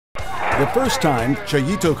The first time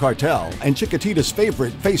Chayito Cartel and Chiquitita's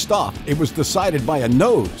favorite faced off, it was decided by a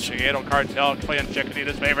nose. Chayito Cartel playing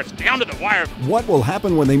Chiquitita's favorites down to the wire. What will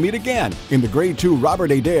happen when they meet again in the Grade 2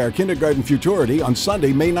 Robert Adair Kindergarten Futurity on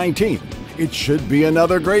Sunday, May 19th? It should be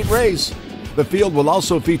another great race. The field will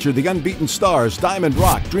also feature the unbeaten stars Diamond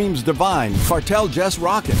Rock, Dreams Divine, Cartel Jess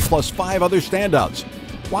Rocket, plus 5 other standouts.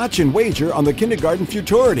 Watch and wager on the Kindergarten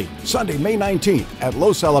Futurity, Sunday, May 19th at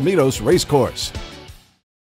Los Alamitos Racecourse.